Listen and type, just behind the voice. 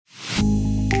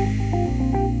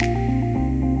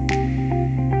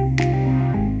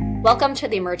Welcome to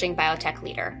the Emerging Biotech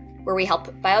Leader, where we help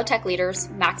biotech leaders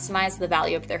maximize the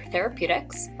value of their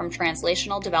therapeutics from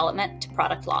translational development to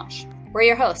product launch. We're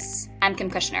your hosts. I'm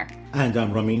Kim Kushner. And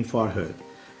I'm Ramin Farhad.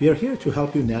 We are here to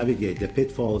help you navigate the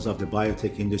pitfalls of the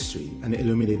biotech industry and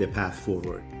illuminate a path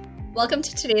forward. Welcome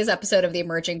to today's episode of the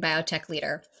Emerging Biotech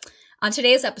Leader. On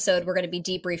today's episode, we're going to be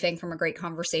debriefing from a great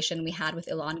conversation we had with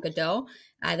Ilan Godot,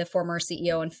 the former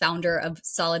CEO and founder of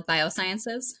Solid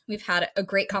Biosciences. We've had a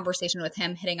great conversation with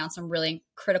him, hitting on some really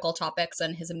critical topics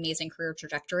and his amazing career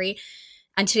trajectory.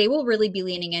 And today we'll really be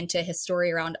leaning into his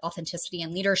story around authenticity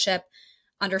and leadership,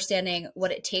 understanding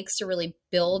what it takes to really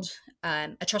build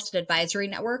a trusted advisory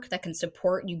network that can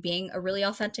support you being a really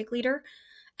authentic leader,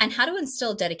 and how to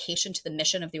instill dedication to the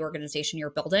mission of the organization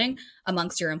you're building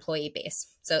amongst your employee base.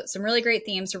 So some really great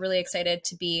themes. We're really excited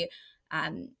to be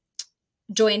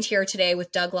joined here today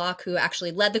with Doug Locke, who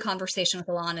actually led the conversation with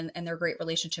Ilan and their great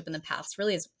relationship in the past,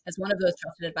 really as one of those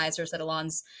trusted advisors that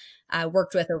Ilan's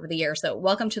worked with over the years. So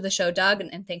welcome to the show, Doug,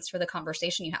 and thanks for the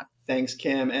conversation you have. Thanks,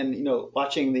 Kim. And,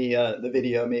 watching the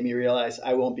video made me realize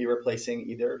I won't be replacing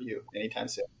either of you anytime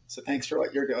soon. So thanks for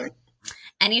what you're doing.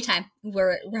 Anytime.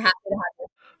 We're happy to have you.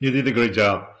 You did a great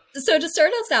job. So to start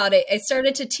us out, I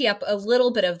started to tee up a little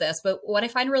bit of this, but what I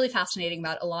find really fascinating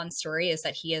about Ilan's story is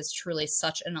that he is truly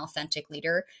such an authentic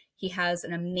leader. He has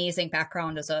an amazing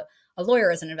background as a lawyer,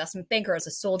 as an investment banker, as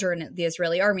a soldier in the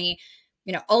Israeli army,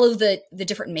 all of the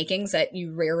different makings that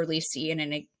you rarely see in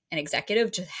an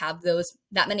executive to have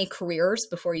that many careers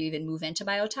before you even move into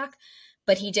biotech.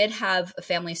 But he did have a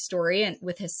family story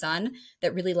with his son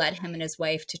that really led him and his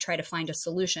wife to try to find a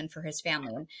solution for his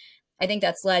family. And I think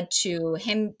that's led to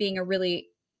him being a really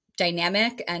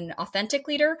dynamic and authentic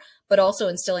leader, but also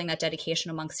instilling that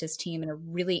dedication amongst his team in a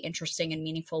really interesting and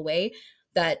meaningful way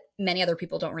that many other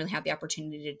people don't really have the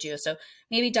opportunity to do. So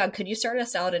maybe, Doug, could you start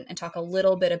us out and talk a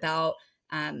little bit about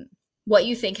what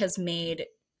you think has made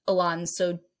Ilan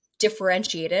so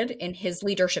differentiated in his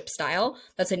leadership style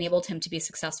that's enabled him to be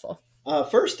successful?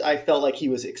 First, I felt like he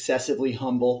was excessively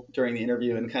humble during the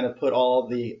interview and kind of put all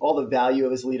the value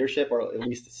of his leadership, or at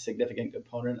least a significant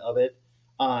component of it,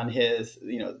 on his,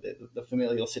 the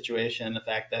familial situation, the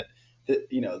fact that,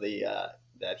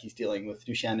 that he's dealing with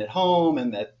Duchenne at home,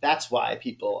 and that's why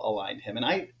people aligned him. And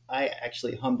I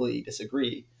actually humbly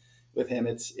disagree with him.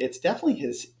 It's definitely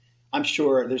his. I'm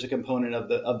sure there's a component of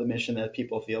the mission that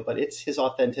people feel, but it's his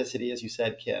authenticity, as you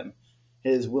said, Kim.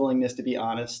 His willingness to be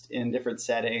honest in different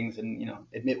settings and,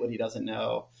 admit what he doesn't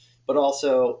know, but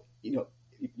also,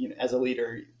 as a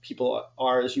leader, people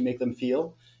are as you make them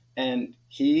feel, and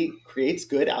he creates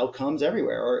good outcomes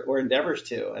everywhere or endeavors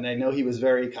to. And I know he was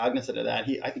very cognizant of that.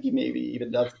 I think he maybe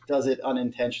even does it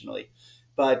unintentionally,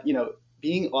 but,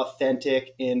 being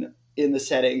authentic in the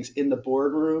settings, in the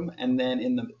boardroom, and then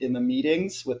in the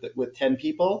meetings with 10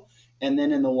 people, and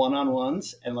then in the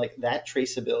one-on-ones, and like that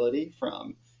traceability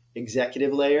from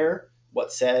executive layer,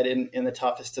 what's said in the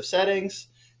toughest of settings,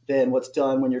 then what's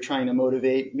done when you're trying to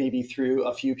motivate maybe through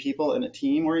a few people in a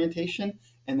team orientation,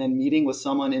 and then meeting with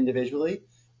someone individually,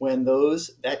 when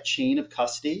that chain of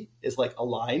custody is like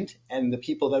aligned, and the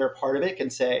people that are part of it can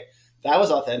say, that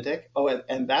was authentic. Oh,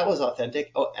 and that was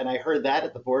authentic. Oh, and I heard that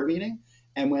at the board meeting.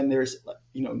 And when there's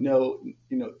no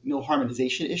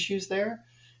harmonization issues there,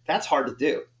 that's hard to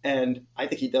do. And I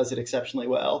think he does it exceptionally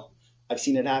well. I've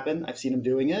seen it happen. I've seen him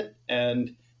doing it,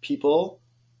 and people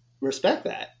respect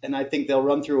that. And I think they'll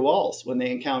run through walls when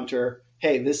they encounter,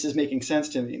 hey, this is making sense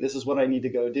to me. This is what I need to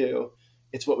go do.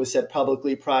 It's what was said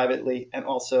publicly, privately, and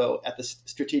also at the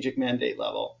strategic mandate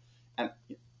level. And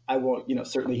I won't,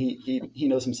 certainly he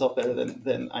knows himself better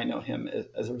than I know him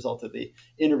as a result of the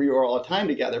interview or all the time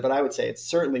together. But I would say it's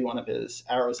certainly one of his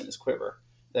arrows in his quiver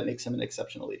that makes him an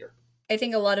exceptional leader. I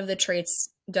think a lot of the traits,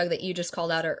 Doug, that you just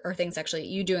called out are things actually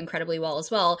you do incredibly well as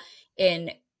well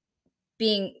in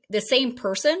being the same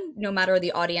person, no matter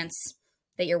the audience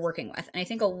that you're working with. And I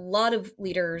think a lot of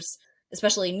leaders,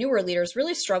 especially newer leaders,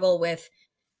 really struggle with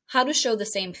how to show the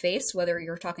same face, whether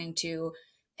you're talking to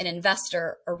an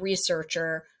investor, a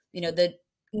researcher, the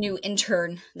new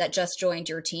intern that just joined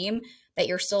your team, that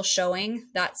you're still showing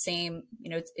that same,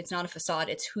 it's not a facade,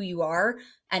 it's who you are.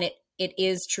 And it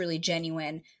is truly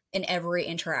genuine in every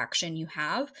interaction you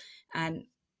have. And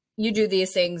you do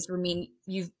these things,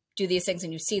 you do these things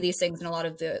and you see these things in a lot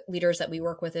of the leaders that we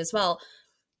work with as well.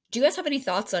 Do you guys have any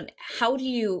thoughts on how do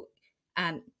you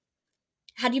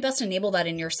best enable that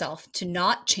in yourself to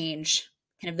not change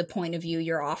kind of the point of view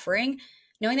you're offering,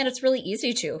 knowing that it's really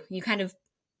easy to?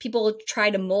 People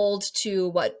try to mold to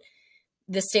what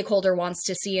the stakeholder wants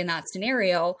to see in that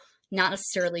scenario, not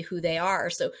necessarily who they are.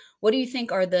 So what do you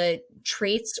think are the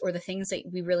traits or the things that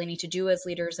we really need to do as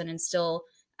leaders and instill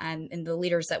and the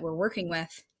leaders that we're working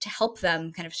with to help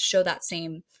them kind of show that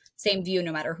same view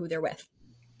no matter who they're with.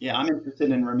 Yeah, I'm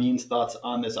interested in Ramin's thoughts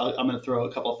on this. I'm going to throw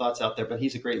a couple of thoughts out there, but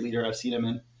he's a great leader. I've seen him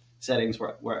in settings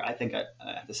where I think I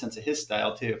have a sense of his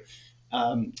style too.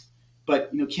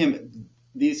 But Kim,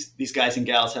 these guys and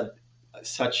gals have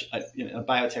such a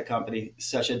biotech company,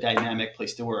 such a dynamic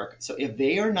place to work. So if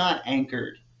they are not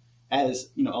anchored, as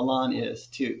Alon is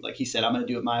too, like he said, I'm going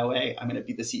to do it my way. I'm going to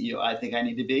be the CEO I think I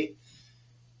need to be.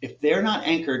 If they're not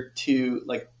anchored to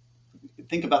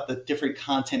think about the different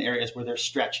content areas where they're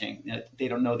stretching. They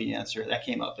don't know the answer. That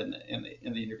came up in the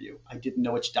interview. I didn't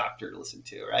know which doctor to listen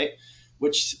to, right?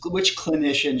 Which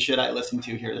clinician should I listen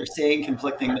to here? They're saying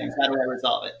conflicting things. How do I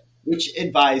resolve it? Which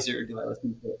advisor do I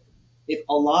listen to? If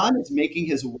Alon is making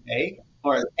his way,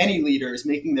 or any leader is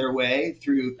making their way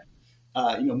through,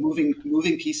 moving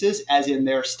pieces, as in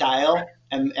their style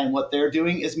and what they're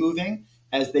doing is moving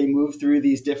as they move through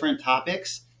these different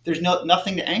topics, there's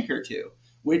nothing to anchor to,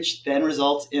 which then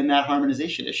results in that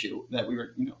harmonization issue that we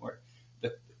were,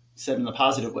 said in the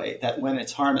positive way, that when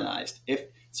it's harmonized,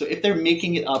 if they're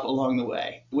making it up along the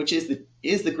way, which is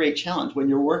the great challenge when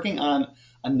you're working on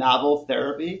a novel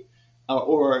therapy,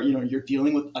 or you're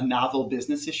dealing with a novel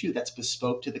business issue that's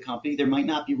bespoke to the company, there might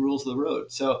not be rules of the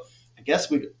road. So I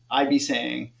guess I'd be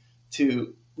saying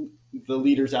to the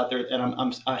leaders out there,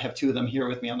 and I have two of them here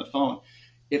with me on the phone,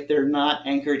 if they're not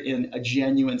anchored in a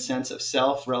genuine sense of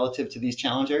self relative to these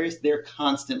challenge areas, they're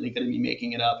constantly going to be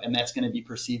making it up, and that's going to be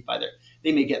perceived by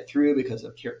they may get through because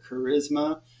of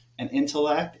charisma and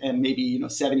intellect, and maybe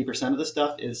 70% of the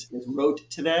stuff is rote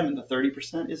to them, and the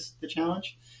 30% is the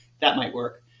challenge. That might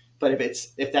work, but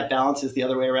if that balance is the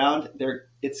other way around,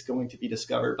 it's going to be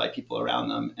discovered by people around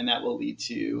them, and that will lead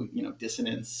to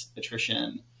dissonance,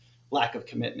 attrition, lack of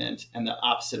commitment, and the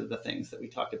opposite of the things that we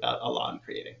talked about Alon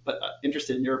creating. But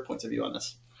interested in your points of view on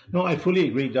this. No, I fully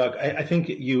agree, Doug. I think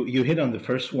you hit on the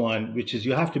first one, which is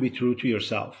you have to be true to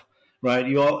yourself, right?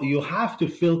 You have to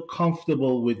feel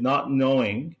comfortable with not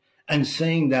knowing and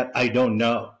saying that I don't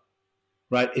know,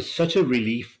 right? It's such a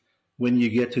relief when you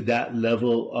get to that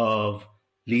level of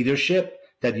leadership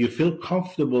that you feel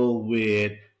comfortable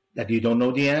with that you don't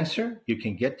know the answer. You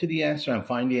can get to the answer and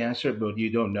find the answer, but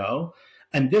you don't know.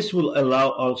 And this will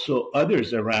allow also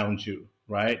others around you,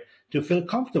 right, to feel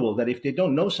comfortable that if they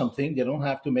don't know something, they don't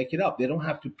have to make it up. They don't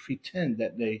have to pretend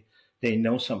that they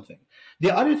know something.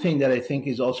 The other thing that I think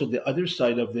is also the other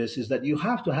side of this is that you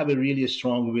have to have a really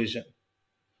strong vision,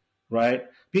 right?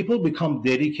 People become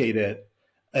dedicated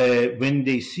when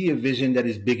they see a vision that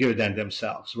is bigger than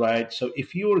themselves, right? So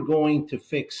if you are going to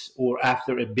fix or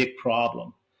after a big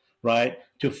problem, right,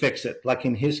 to fix it, like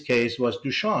in his case was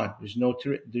Duchenne.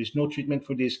 There's no treatment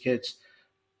for these kids,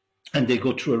 and they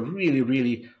go through a really,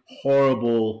 really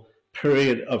horrible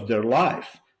period of their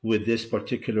life with this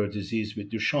particular disease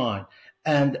with Duchenne.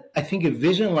 And I think a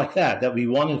vision like that we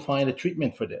want to find a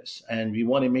treatment for this, and we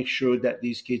want to make sure that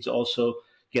these kids also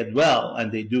get well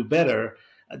and they do better.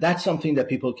 That's something that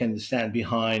people can stand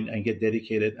behind and get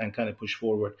dedicated and kind of push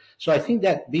forward. So I think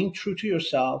that being true to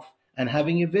yourself and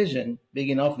having a vision, big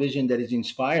enough vision that is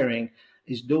inspiring,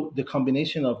 is the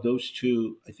combination of those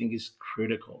two, I think, is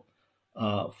critical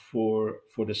for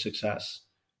the success.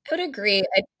 I would agree.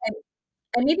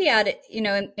 I maybe add,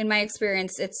 in my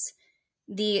experience, it's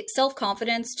the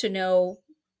self-confidence to know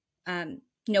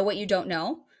what you don't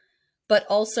know, but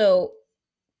also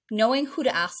knowing who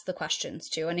to ask the questions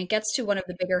to. And it gets to one of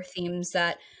the bigger themes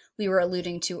that we were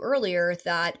alluding to earlier,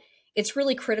 that it's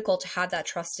really critical to have that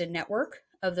trusted network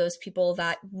of those people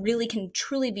that really can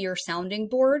truly be your sounding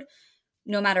board,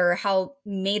 no matter how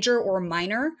major or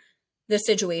minor the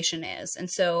situation is. And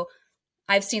so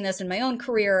I've seen this in my own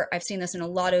career. I've seen this in a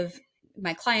lot of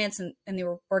my clients and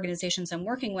the organizations I'm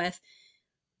working with.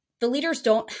 The leaders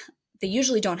they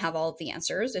usually don't have all of the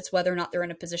answers. It's whether or not they're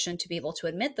in a position to be able to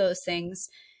admit those things,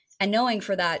 and knowing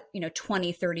for that,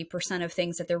 20, 30% of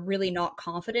things that they're really not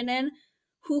confident in,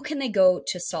 who can they go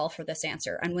to solve for this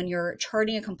answer? And when you're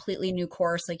charting a completely new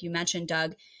course, like you mentioned,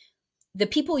 Doug, the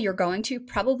people you're going to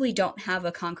probably don't have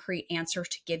a concrete answer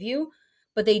to give you,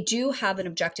 but they do have an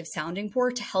objective sounding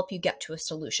board to help you get to a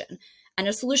solution. And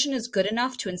a solution is good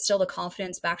enough to instill the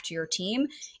confidence back to your team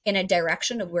in a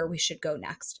direction of where we should go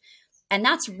next. And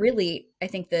that's really, I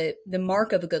think, the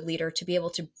mark of a good leader, to be able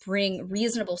to bring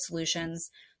reasonable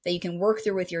solutions that you can work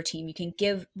through with your team, you can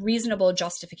give reasonable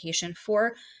justification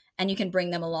for, and you can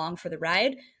bring them along for the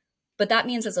ride. But that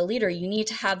means as a leader, you need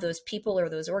to have those people or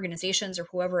those organizations or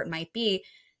whoever it might be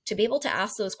to be able to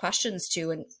ask those questions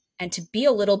to, and to be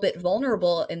a little bit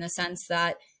vulnerable in the sense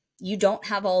that you don't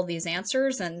have all of these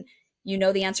answers, and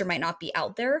the answer might not be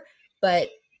out there,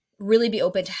 but really be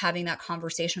open to having that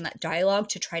conversation, that dialogue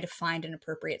to try to find an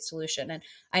appropriate solution. And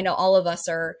I know all of us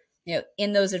are,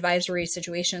 in those advisory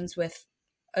situations with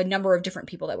a number of different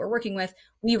people that we're working with.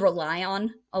 We rely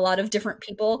on a lot of different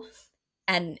people,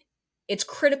 and it's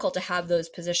critical to have those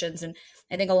positions. And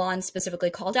I think Alon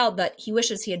specifically called out that he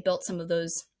wishes he had built some of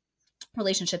those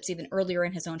relationships even earlier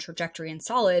in his own trajectory in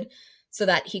Solid, so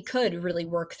that he could really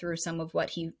work through some of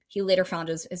what he later found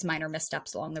as minor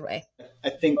missteps along the way. I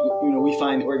think we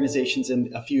find organizations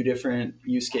in a few different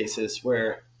use cases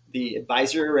where the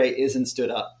advisory array isn't stood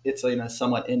up. It's a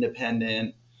somewhat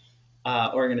independent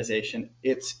organization.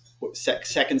 It's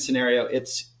second scenario.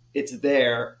 It's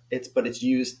there. But it's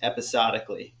used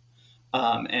episodically.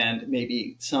 And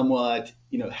maybe somewhat,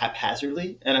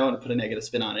 haphazardly. And I want to put a negative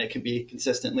spin on it. It could be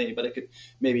consistently, but it could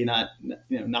maybe not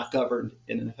governed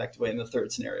in an effective way in the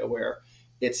third scenario where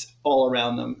it's all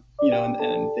around them,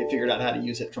 and they figured out how to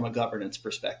use it from a governance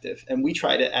perspective. And we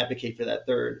try to advocate for that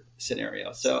third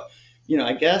scenario. So,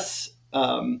 I guess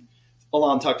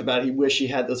Alon talked about he wished he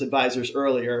had those advisors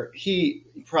earlier. He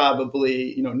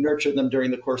probably, nurtured them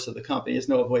during the course of the company. There's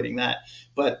no avoiding that.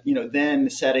 But, then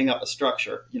setting up a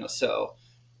structure, so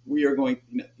we are going,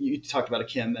 you talked about,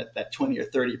 Kim, that 20 or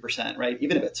 30%, right?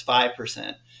 Even if it's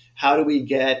 5%, how do we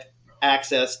get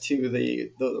access to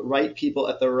the right people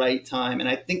at the right time? And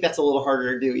I think that's a little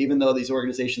harder to do, even though these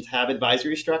organizations have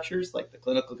advisory structures like the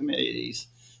clinical committees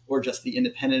or just the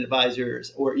independent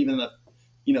advisors or even the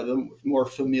more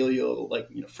familial,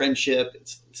 friendship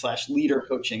 / leader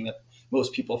coaching that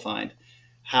most people find.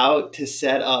 How to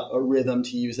set up a rhythm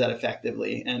to use that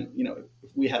effectively. And,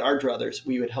 if we had our druthers,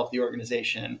 we would help the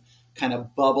organization kind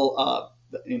of bubble up,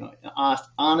 an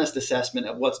honest assessment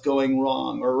of what's going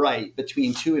wrong or right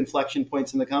between two inflection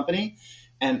points in the company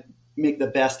and make the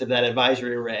best of that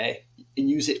advisory array and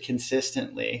use it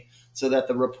consistently so that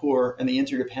the rapport and the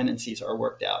interdependencies are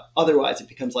worked out. Otherwise, it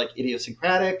becomes like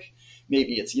idiosyncratic.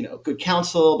 Maybe it's, good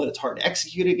counsel, but it's hard to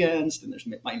execute against, and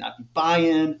might not be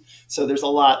buy-in. So there's a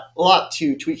lot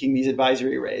to tweaking these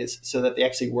advisory arrays so that they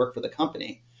actually work for the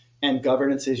company. And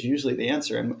governance is usually the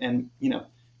answer. And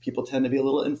people tend to be a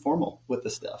little informal with the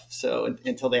stuff. So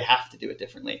until they have to do it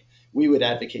differently, we would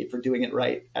advocate for doing it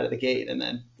right out of the gate and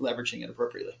then leveraging it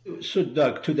appropriately. So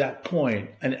Doug, to that point,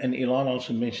 and Elon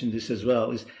also mentioned this as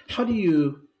well, is how do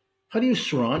you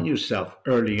surround yourself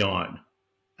early on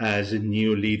as a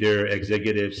new leader,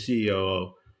 executive,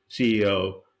 CEO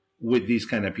with these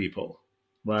kind of people,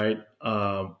 right?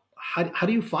 How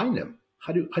do you find them?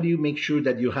 How do you make sure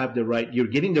that you're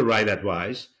getting the right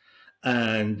advice?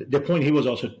 And the point he was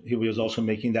also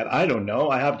making that I don't know.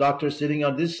 I have doctors sitting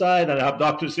on this side and I have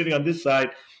doctors sitting on this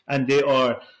side, and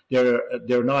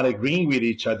they're not agreeing with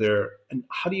each other. And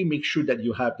how do you make sure that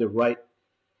you have the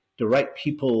right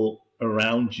people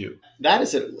around you? That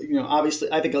is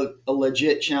obviously I think a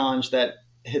legit challenge that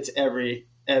hits every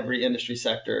industry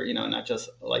sector, not just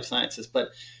life sciences, but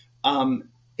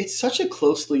it's such a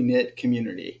closely knit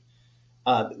community.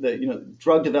 The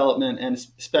drug development, and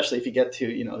especially if you get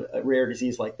to a rare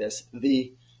disease like this,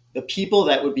 the people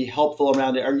that would be helpful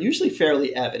around it are usually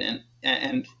fairly evident,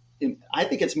 and I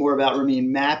think it's more about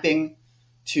mapping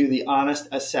to the honest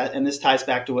assess. And this ties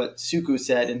back to what Suku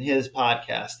said in his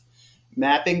podcast,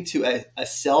 mapping to a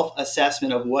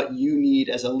self-assessment of what you need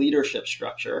as a leadership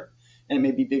structure, and it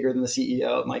may be bigger than the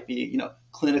CEO. It might be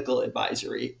clinical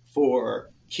advisory for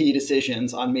key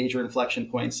decisions on major inflection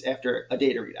points after a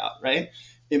data readout, right?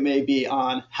 It may be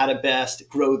on how to best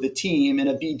grow the team in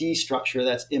a BD structure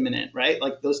that's imminent, right?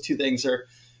 Like those two things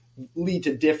lead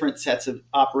to different sets of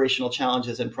operational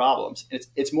challenges and problems.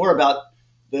 It's more about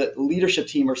the leadership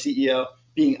team or CEO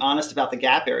being honest about the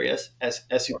gap areas, as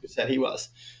Suku said he was,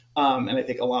 and I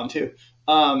think Alon too,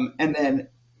 and then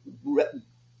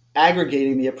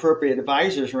aggregating the appropriate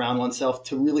advisors around oneself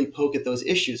to really poke at those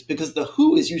issues, because the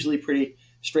who is usually pretty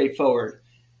straightforward.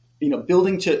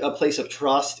 Building to a place of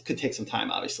trust could take some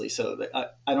time, obviously. So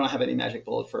I don't have any magic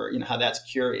bullet for how that's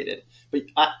curated. But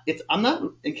I'm not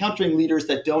encountering leaders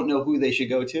that don't know who they should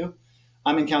go to.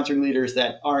 I'm encountering leaders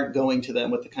that aren't going to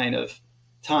them with the kind of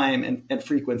time and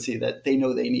frequency that they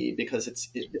know they need, because it's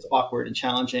awkward and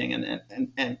challenging,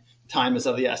 and time is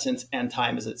of the essence, and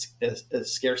time is its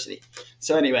scarcity.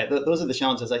 So anyway, those are the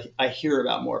challenges I hear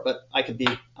about more, but I could be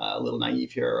a little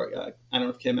naive here. I don't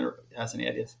know if Kim has any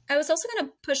ideas. I was also going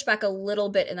to push back a little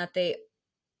bit in that they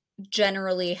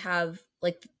generally have,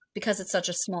 because it's such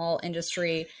a small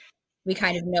industry, we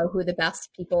kind of know who the best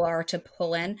people are to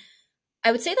pull in.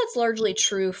 I would say that's largely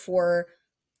true for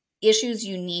issues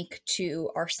unique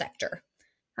to our sector.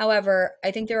 However,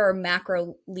 I think there are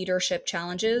macro leadership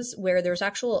challenges where there's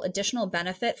actual additional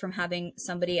benefit from having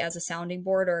somebody as a sounding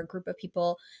board or a group of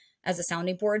people as a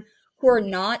sounding board who are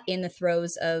not in the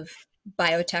throes of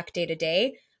biotech day to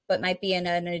day, but might be in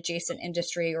an adjacent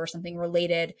industry or something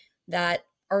related that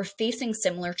are facing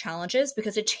similar challenges,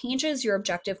 because it changes your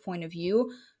objective point of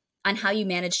view on how you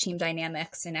manage team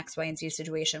dynamics in X, Y, and Z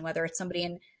situation, whether it's somebody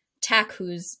in tech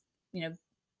who's,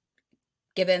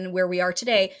 given where we are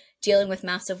today, dealing with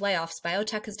massive layoffs.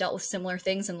 Biotech has dealt with similar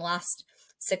things in the last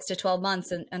 6 to 12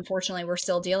 months, and unfortunately, we're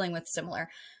still dealing with similar.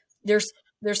 There's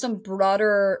some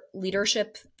broader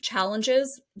leadership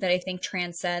challenges that I think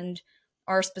transcend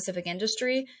our specific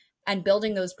industry, and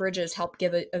building those bridges help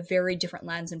give a very different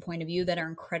lens and point of view that are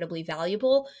incredibly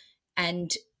valuable.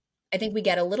 And I think we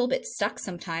get a little bit stuck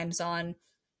sometimes on,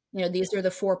 these are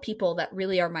the 4 people that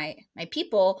really are my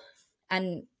people,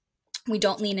 and we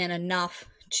don't lean in enough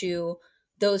to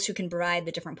those who can provide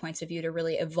the different points of view to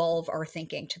really evolve our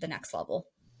thinking to the next level.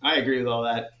 I agree with all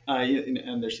that.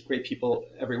 And there's great people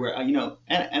everywhere,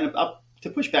 and to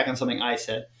push back on something I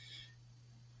said,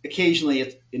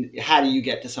 occasionally how do you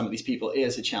get to some of these people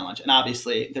is a challenge. And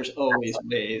obviously there's always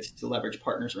ways to leverage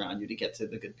partners around you to get to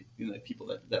the good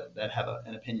people that have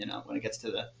an opinion on when it gets to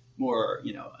the more,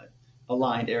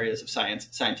 aligned areas of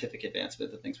scientific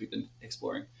advancement, the things we've been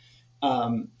exploring.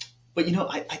 But,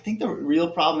 I think the real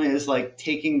problem is like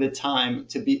taking the time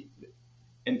to be,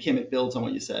 and Kim, it builds on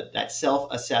what you said, that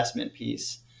self-assessment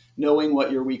piece, knowing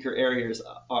what your weaker areas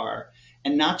are,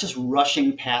 and not just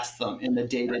rushing past them in the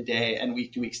day-to-day and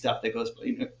week-to-week stuff that goes,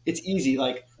 it's easy.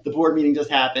 Like the board meeting just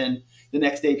happened. The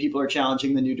next day, people are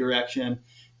challenging the new direction,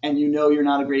 and you're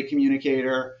not a great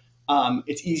communicator.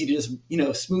 It's easy to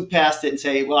just, smooth past it and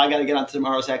say, well, I got to get on to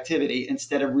tomorrow's activity,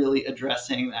 instead of really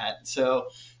addressing that. So,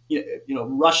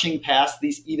 rushing past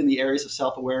these, even the areas of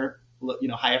self-aware,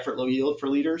 high effort, low yield for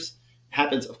leaders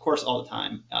happens, of course, all the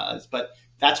time. But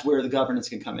that's where the governance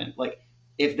can come in. Like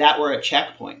if that were a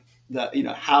checkpoint,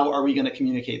 how are we going to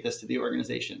communicate this to the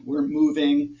organization? We're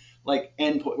moving like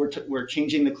endpoint. We're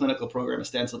changing the clinical program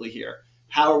ostensibly here.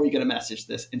 How are we going to message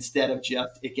this instead of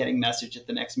just it getting messaged at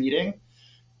the next meeting?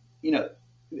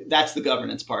 That's the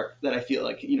governance part that I feel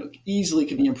like, easily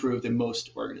can be improved in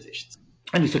most organizations.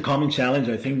 And it's a common challenge,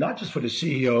 I think, not just for the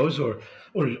CEOs or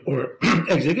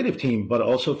executive team, but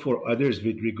also for others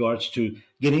with regards to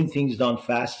getting things done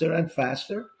faster and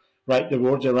faster, right? The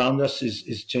world around us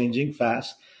is changing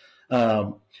fast.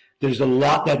 There's a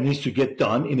lot that needs to get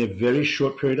done in a very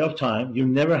short period of time. You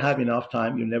never have enough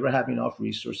time. You never have enough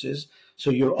resources. So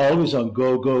you're always on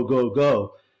go, go, go,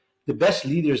 go. The best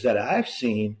leaders that I've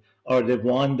seen are the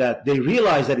one that they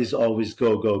realize that it's always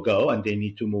go, go, go, and they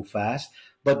need to move fast,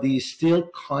 but they still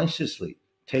consciously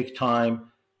take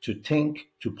time to think,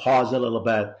 to pause a little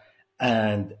bit,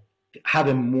 and have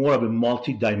a more of a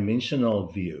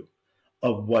multidimensional view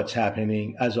of what's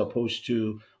happening, as opposed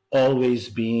to always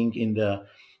being in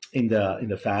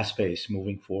the fast pace,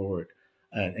 moving forward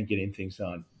and getting things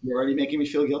done. You're already making me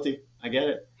feel guilty. I get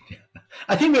it.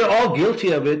 I think we're all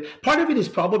guilty of it. Part of it is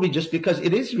probably just because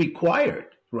it is required,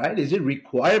 right? Is it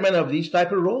requirement of these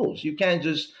type of roles? You can't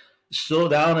just slow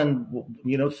down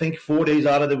and, think 4 days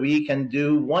out of the week and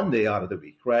do 1 day out of the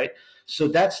week, right? So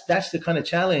that's the kind of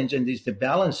challenge, and it's the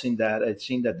balancing that I've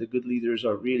seen that the good leaders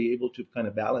are really able to kind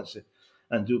of balance it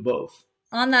and do both.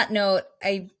 On that note,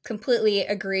 I completely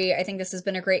agree. I think this has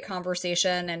been a great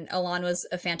conversation, and Alon was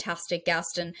a fantastic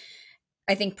guest, and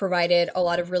I think provided a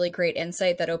lot of really great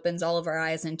insight that opens all of our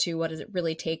eyes into what does it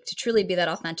really take to truly be that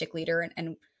authentic leader,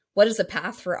 and what is the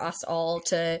path for us all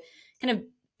to kind of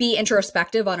be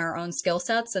introspective on our own skill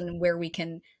sets and where we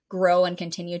can grow and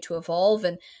continue to evolve.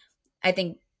 And I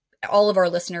think all of our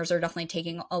listeners are definitely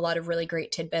taking a lot of really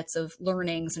great tidbits of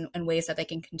learnings and ways that they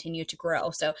can continue to grow.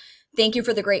 So thank you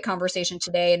for the great conversation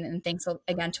today. And thanks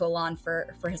again to Alon for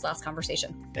his last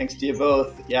conversation. Thanks to you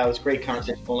both. Yeah, it was a great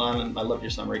conversation, Alon, and I love your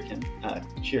summary, Kim.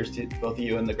 Cheers to both of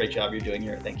you and the great job you're doing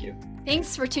here. Thank you.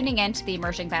 Thanks for tuning in to the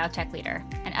Emerging Biotech Leader,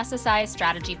 an SSI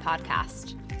strategy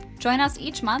podcast. Join us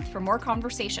each month for more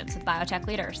conversations with biotech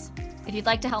leaders. If you'd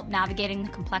like to help navigating the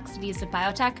complexities of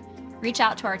biotech, reach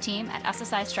out to our team at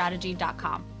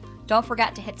ssistrategy.com. Don't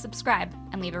forget to hit subscribe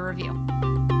and leave a review.